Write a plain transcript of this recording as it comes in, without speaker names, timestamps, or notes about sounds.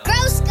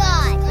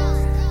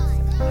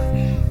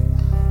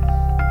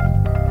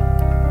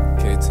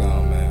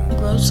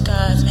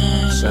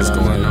What's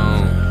going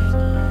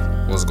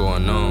on? What's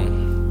going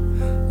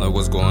on? Like,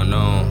 what's going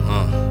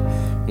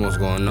on? What's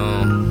going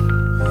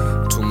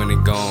on? Too many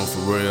gone for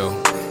real.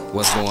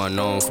 What's going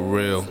on for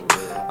real?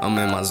 I'm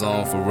in my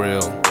zone for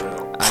real.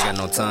 I got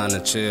no time to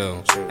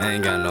chill.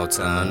 Ain't got no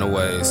time to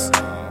waste.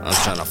 I'm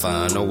tryna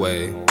find a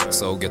way,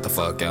 so get the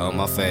fuck out of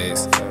my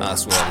face. I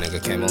swear a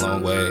nigga came a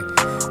long way.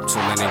 Too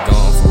many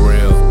gone for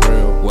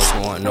real. What's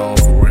going on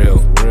for real?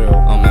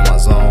 I'm in my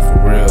zone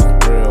for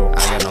real.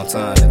 I got no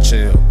time to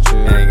chill.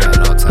 Ain't got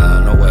no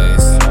time to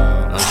waste.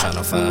 I'm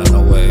tryna find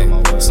a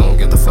way, so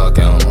get the fuck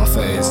out of my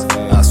face.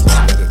 I swear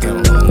a nigga came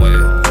a long way.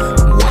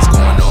 What's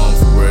going on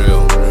for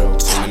real?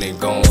 Too many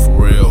gone for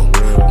real.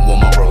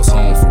 Want my bros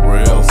home for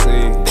real.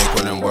 They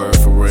put in word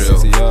for real.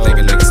 Think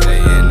a nigga stay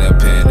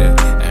independent.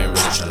 Ain't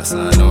really tryna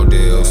sign no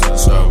deals.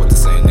 Start with the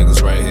same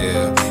niggas right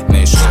here.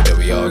 Make sure that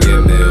we all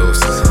get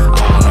meals. I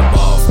want a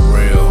ball for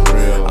real.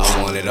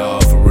 I want it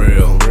all for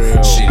real.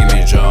 She give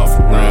me a job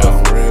for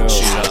real.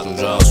 She drop them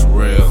jobs for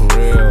real.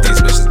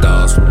 These bitches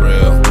dogs for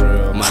real.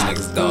 My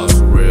niggas dogs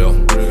for real.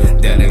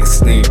 That nigga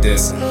sneak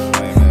dissing.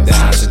 That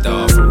not your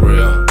dog for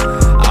real.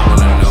 I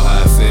wanna know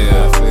how I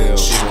feel.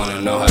 She wanna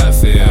know how I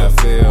feel.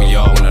 We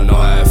all wanna know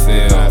how I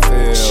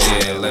feel.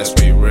 Shit, let's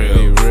be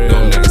real.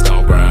 Them niggas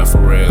don't grind for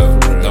real.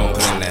 Don't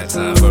put in that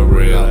time for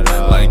real.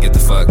 Like, get the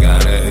fuck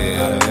out of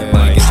here.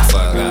 Like, get the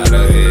fuck out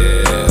of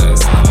here.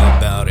 Something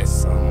about it.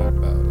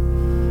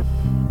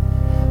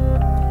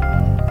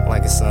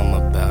 Like it's something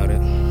about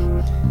it.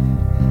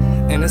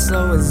 And it's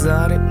so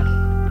exotic.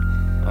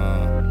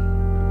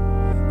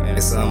 And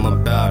it's something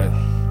about it.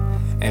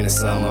 And it's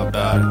something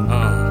about it.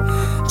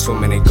 Too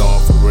many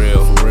gone for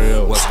real.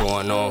 What's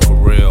going on for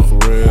real?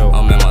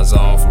 I'm in my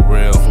zone for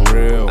real.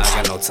 I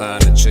got no time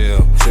to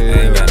chill.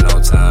 Ain't got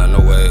no time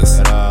to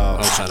waste.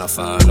 I'm tryna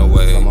find a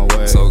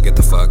way, so get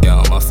the fuck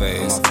out of my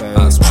face.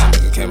 I swear a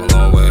nigga came a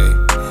long way.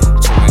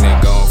 Too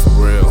many gone for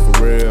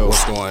real.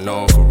 What's going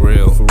on for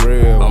real?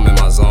 I'm in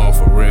my zone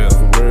for real.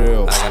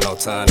 I got no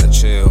time to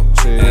chill.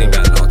 Ain't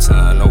got no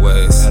time to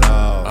waste.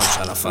 I'm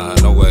tryna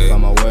find a way,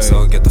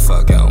 so get the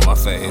fuck out of my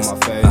face.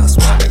 I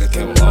swear a nigga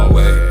came a long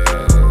way.